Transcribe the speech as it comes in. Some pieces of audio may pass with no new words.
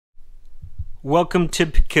Welcome to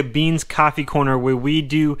Kabin's Coffee Corner, where we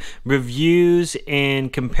do reviews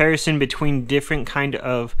and comparison between different kind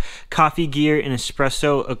of coffee gear and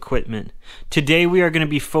espresso equipment. Today we are going to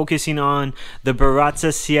be focusing on the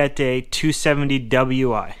Baratza Sette 270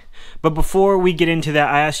 WI. But before we get into that,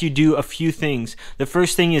 I ask you to do a few things. The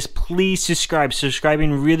first thing is please subscribe.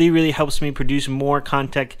 Subscribing really helps me produce more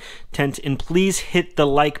content, and please hit the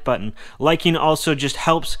like button. Liking also just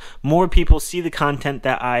helps more people see the content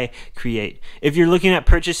that I create. If you're looking at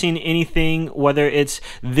purchasing anything, whether it's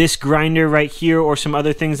this grinder right here or some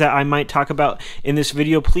other things that I might talk about in this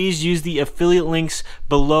video, please use the affiliate links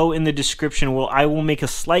below in the description, where I will make a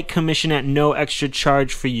slight commission at no extra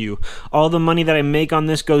charge for you. All the money that I make on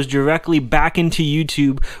this goes directly back into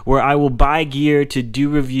YouTube, where I will buy gear to do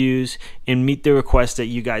reviews and meet the requests that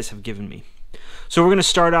you guys have given me. So we're going to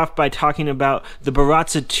start off by talking about the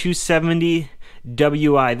Baratza 270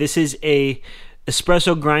 WI. This is a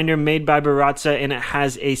espresso grinder made by Baratza, and it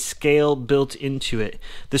has a scale built into it.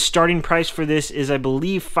 The starting price for this is, I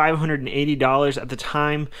believe, $580 at the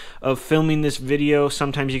time of filming this video.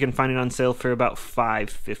 Sometimes you can find it on sale for about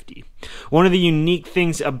 $550. One of the unique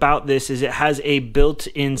things about this is it has a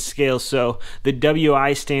built-in scale. So the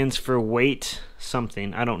WI stands for weight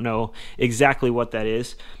something. I don't know exactly what that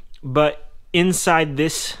is, but inside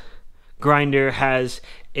this grinder has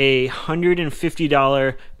a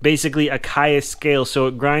 $150 basically a Kaya scale, so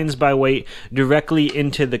it grinds by weight directly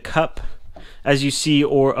into the cup, as you see,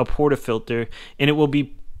 or a portafilter, and it will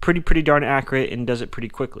be pretty darn accurate and does it pretty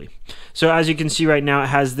quickly. So as you can see right now, it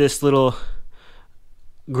has this little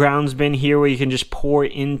grounds bin here where you can just pour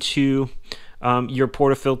into your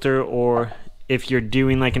portafilter, or if you're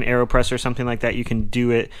doing like an AeroPress or something like that, you can do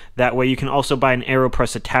it that way. You can also buy an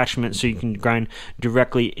AeroPress attachment so you can grind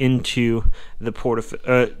directly into the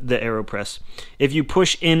AeroPress. If you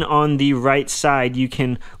push in on the right side, you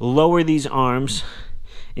can lower these arms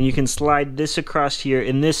and you can slide this across here,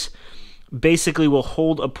 and this basically will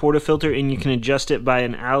hold a portafilter, and you can adjust it by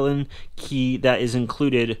an Allen key that is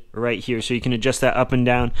included right here. So you can adjust that up and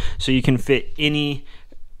down so you can fit any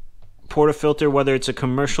portafilter, whether it's a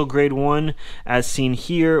commercial grade one as seen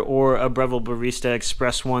here, or a Breville Barista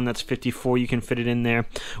Express one that's 54, you can fit it in there.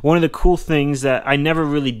 One of the cool things that I never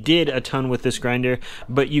really did a ton with this grinder,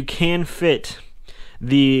 but you can fit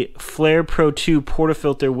the Flair Pro 2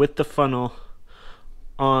 portafilter with the funnel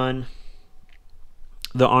on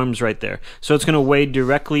the arms right there. So it's going to wade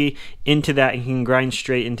directly into that and you can grind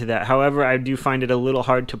straight into that. However, I do find it a little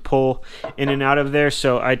hard to pull in and out of there,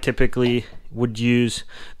 so I typically would use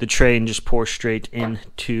the tray and just pour straight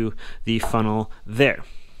into the funnel there.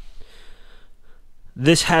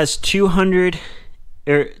 This has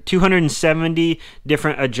 270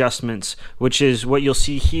 different adjustments, which is what you'll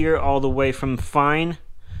see here, all the way from fine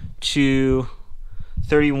to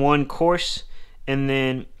 31 coarse, and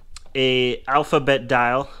then a alphabet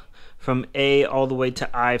dial from A all the way to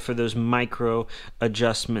I for those micro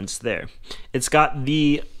adjustments there. It's got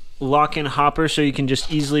the lock-in hopper, so you can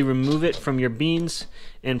just easily remove it from your beans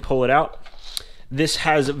and pull it out. This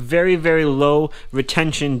has very low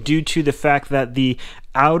retention due to the fact that the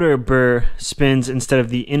outer burr spins instead of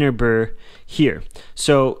the inner burr here.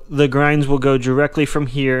 So the grinds will go directly from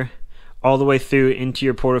here all the way through into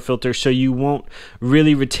your portafilter, so you won't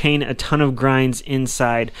really retain a ton of grinds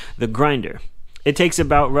inside the grinder. It takes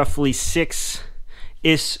about roughly six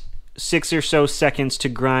or so seconds to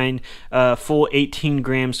grind full 18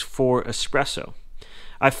 grams for espresso.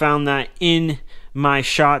 I found that in my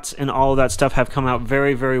shots and all of that stuff have come out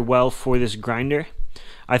very well for this grinder.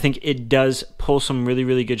 I think it does pull some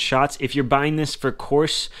really good shots. If you're buying this for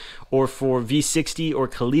coarse or for V60 or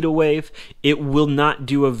Kalita Wave, it will not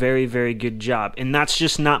do a very good job. And that's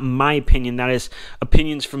just not my opinion. That is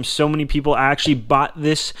opinions from so many people. I actually bought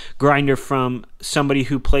this grinder from somebody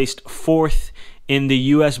who placed 4th in the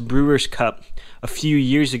US Brewers Cup a few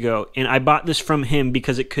years ago, and I bought this from him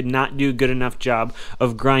because it could not do a good enough job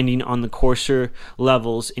of grinding on the coarser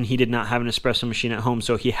levels, and he did not have an espresso machine at home,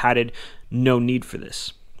 so he had no need for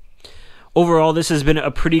this. Overall, this has been a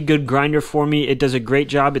pretty good grinder for me. It does a great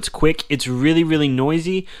job. It's quick. It's really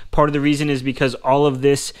noisy. Part of the reason is because all of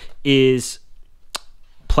this is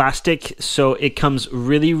plastic, so it comes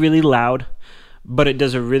really loud, but it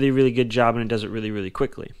does a really good job, and it does it really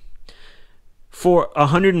quickly. For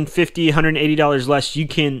 $150, $180 less, you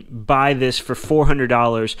can buy this for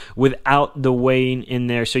 $400 without the weighing in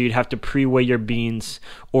there, so you'd have to pre-weigh your beans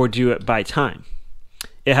or do it by time.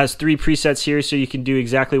 It has 3 presets here, so you can do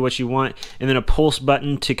exactly what you want, and then a pulse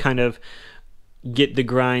button to kind of get the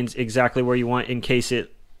grinds exactly where you want in case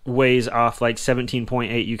it weighs off like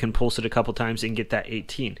 17.8, you can pulse it a couple times and get that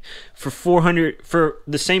 18. For 400, for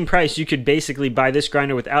the same price, you could basically buy this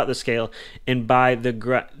grinder without the scale and buy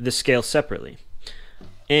the scale separately.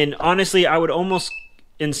 And honestly, I would almost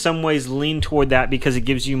in some ways lean toward that because it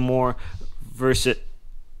gives you more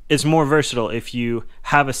it's more versatile. If you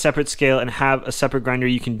have a separate scale and have a separate grinder,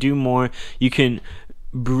 you can do more. You can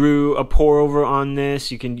brew a pour over on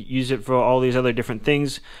this. You can use it for all these other different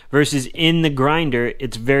things, versus in the grinder,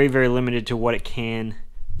 it's very, very limited to what it can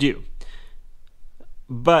do.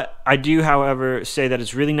 But I do, however, say that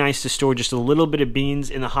it's really nice to store just a little bit of beans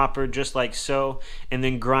in the hopper, just like so, and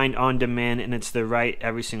then grind on demand, and it's the right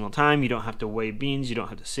every single time. You don't have to weigh beans, you don't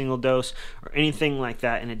have to single dose or anything like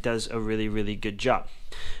that, and it does a really, really good job.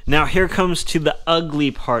 Now here comes to the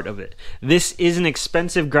ugly part of it. This is an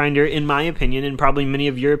expensive grinder in my opinion, and probably many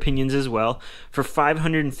of your opinions as well. For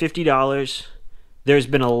 $550, there's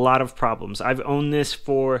been a lot of problems. I've owned this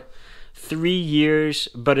for 3 years,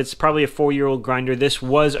 but it's probably a 4-year-old grinder. This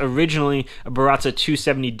was originally a Baratza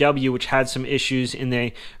 270W, which had some issues, and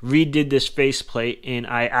they redid this faceplate, and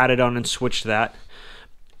I added on and switched that.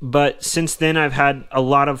 But since then, I've had a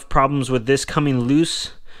lot of problems with this coming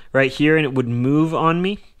loose right here, and it would move on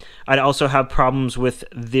me. I'd also have problems with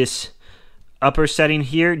this upper setting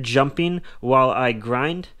here jumping while I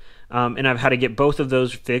grind, and I've had to get both of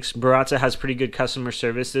those fixed. Baratza has pretty good customer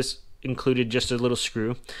service. This included just a little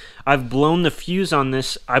screw. I've blown the fuse on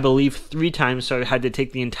this, I believe, 3 times, so I had to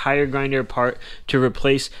take the entire grinder apart to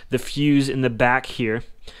replace the fuse in the back here.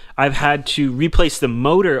 I've had to replace the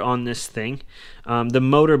motor on this thing. The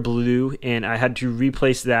motor blew, and I had to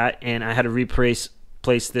replace that, and I had to replace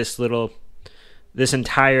this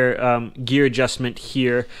entire gear adjustment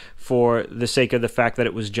here for the sake of the fact that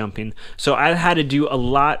it was jumping. So I've had to do a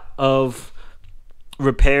lot of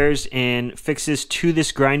repairs and fixes to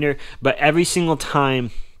this grinder, but every single time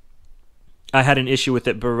I had an issue with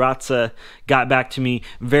it, Baratza got back to me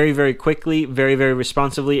very, very quickly, very, very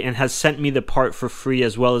responsively, and has sent me the part for free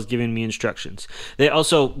as well as giving me instructions. They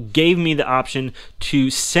also gave me the option to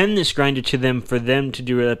send this grinder to them for them to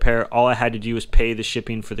do a repair. All I had to do was pay the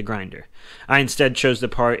shipping for the grinder. I instead chose the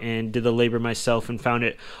part and did the labor myself, and found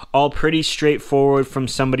it all pretty straightforward from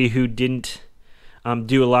somebody who didn't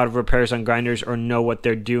do a lot of repairs on grinders or know what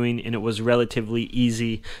they're doing, and it was relatively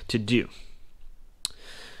easy to do.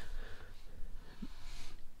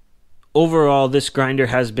 Overall, this grinder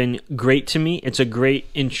has been great to me. It's a great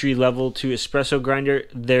entry level to espresso grinder.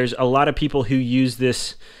 There's a lot of people who use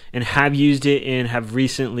this and have used it and have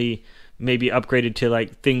recently maybe upgraded to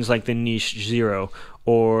like things like the Niche Zero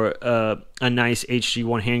or a nice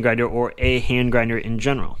HG1 hand grinder or a hand grinder in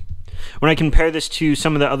general. When I compare this to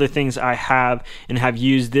some of the other things I have and have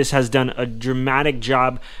used, this has done a dramatic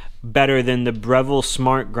job better than the Breville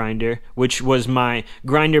Smart Grinder, which was my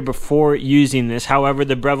grinder before using this. However,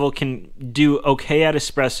 the Breville can do okay at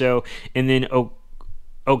espresso and then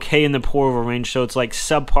okay in the pour over range, so it's like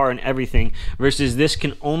subpar in everything, versus this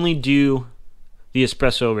can only do the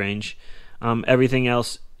espresso range. Everything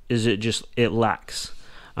else is it lacks.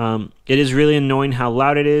 It is really annoying how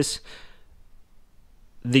loud it is.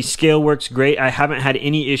 The scale works great. I haven't had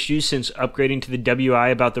any issues since upgrading to the WI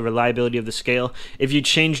about the reliability of the scale. If you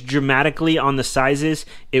change dramatically on the sizes,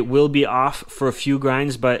 it will be off for a few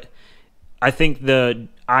grinds, but I think the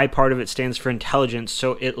I part of it stands for intelligence,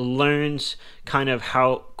 so it learns kind of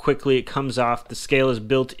how quickly it comes off. The scale is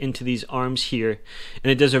built into these arms here, and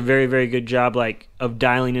it does a very, very good job of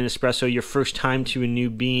dialing in espresso. Your first time to a new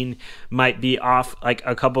bean might be off like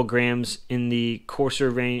a couple grams in the coarser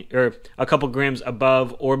range, or a couple grams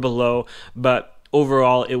above or below, but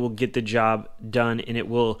overall it will get the job done, and it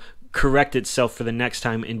will correct itself for the next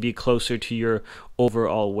time and be closer to your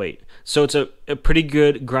overall weight. So it's a pretty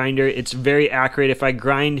good grinder. It's very accurate. If I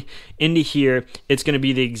grind into here, it's going to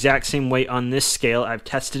be the exact same weight on this scale. I've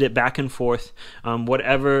tested it back and forth.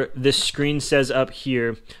 Whatever this screen says up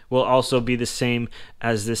here will also be the same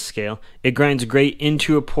as this scale. It grinds great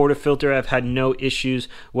into a portafilter. I've had no issues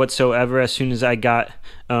whatsoever as soon as I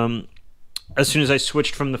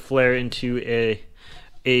switched from the flare into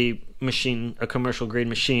a machine, a commercial grade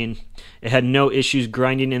machine. It had no issues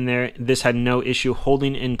grinding in there. This had no issue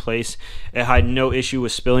holding in place. It had no issue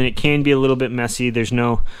with spilling. It can be a little bit messy. There's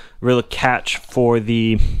no real catch for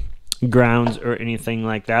the grounds or anything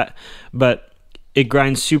like that, but it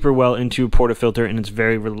grinds super well into a portafilter, and it's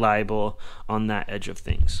very reliable on that edge of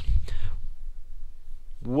things.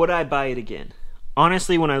 Would I buy it again?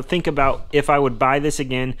 Honestly, when I think about if I would buy this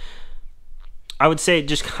again, I would say it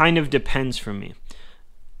just kind of depends for me.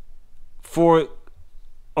 For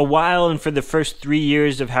a while, and for the first 3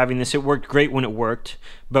 years of having this, it worked great when it worked,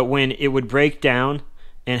 but when it would break down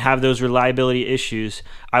and have those reliability issues,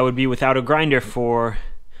 I would be without a grinder for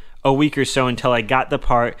a week or so until I got the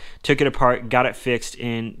part, took it apart, got it fixed,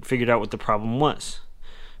 and figured out what the problem was.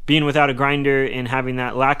 Being without a grinder and having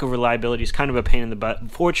that lack of reliability is kind of a pain in the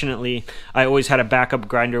butt. Fortunately, I always had a backup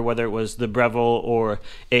grinder, whether it was the Breville or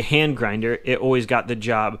a hand grinder. It always got the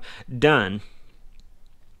job done.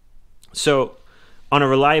 So on a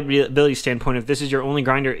reliability standpoint, if this is your only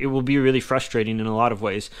grinder, it will be really frustrating in a lot of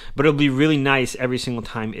ways, but it'll be really nice every single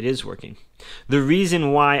time it is working. The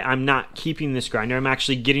reason why I'm not keeping this grinder, I'm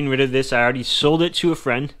actually getting rid of this. I already sold it to a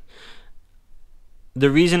friend. The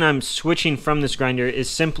reason I'm switching from this grinder is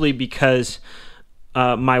simply because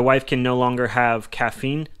my wife can no longer have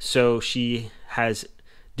caffeine, so she has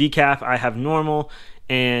decaf, I have normal,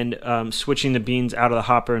 and switching the beans out of the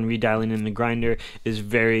hopper and redialing in the grinder is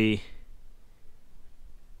very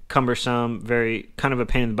cumbersome, very kind of a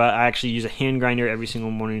pain in the butt. I actually use a hand grinder every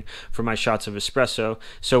single morning for my shots of espresso.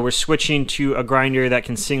 So we're switching to a grinder that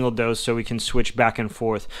can single dose, so we can switch back and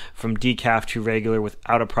forth from decaf to regular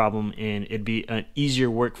without a problem, and it'd be an easier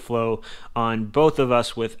workflow on both of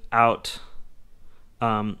us without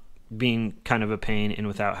being kind of a pain and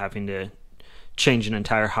without having to change an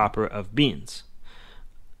entire hopper of beans.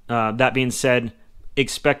 That being said,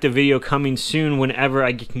 expect a video coming soon whenever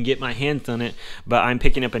I can get my hands on it, but I'm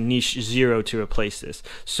picking up a niche zero to replace this.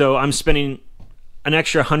 So I'm spending an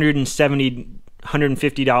extra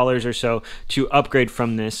 $150 or so to upgrade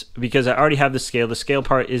from this because I already have the scale. The scale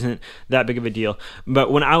part isn't that big of a deal. But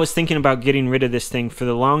when I was thinking about getting rid of this thing for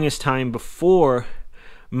the longest time before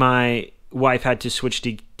my wife had to switch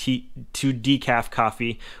to decaf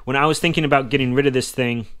coffee, when I was thinking about getting rid of this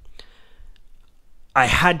thing, I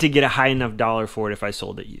had to get a high enough dollar for it if I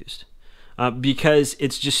sold it used, because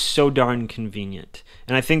it's just so darn convenient.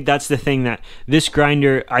 And I think that's the thing, that this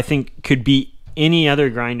grinder, I think, could be any other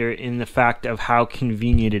grinder in the fact of how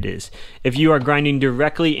convenient it is. If you are grinding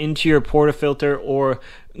directly into your portafilter or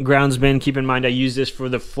grounds bin, keep in mind I use this for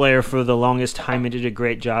the flare for the longest time. It did a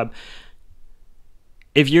great job.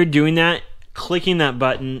 If you're doing that, clicking that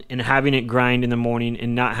button and having it grind in the morning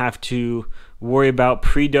and not have to worry about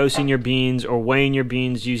pre-dosing your beans or weighing your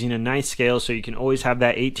beans using a nice scale, so you can always have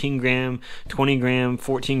that 18 gram, 20 gram,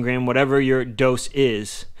 14 gram, whatever your dose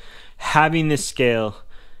is. Having this scale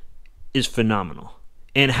is phenomenal.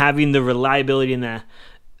 And having the reliability and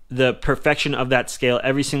the perfection of that scale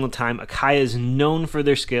every single time. Akaya is known for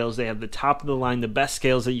their scales. They have the top of the line, the best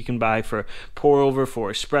scales that you can buy for pour over,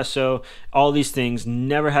 for espresso, all these things.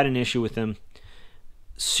 Never had an issue with them.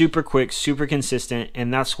 Super quick, super consistent,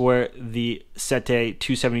 and that's where the Sette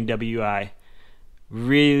 270WI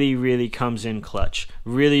really comes in clutch.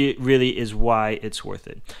 Really is why it's worth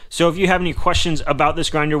it. So if you have any questions about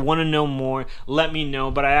this grinder, want to know more, let me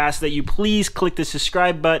know. But I ask that you please click the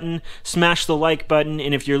subscribe button, smash the like button,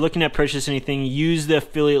 and if you're looking at purchase anything, use the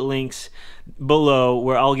affiliate links below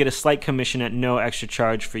where I'll get a slight commission at no extra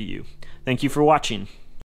charge for you. Thank you for watching.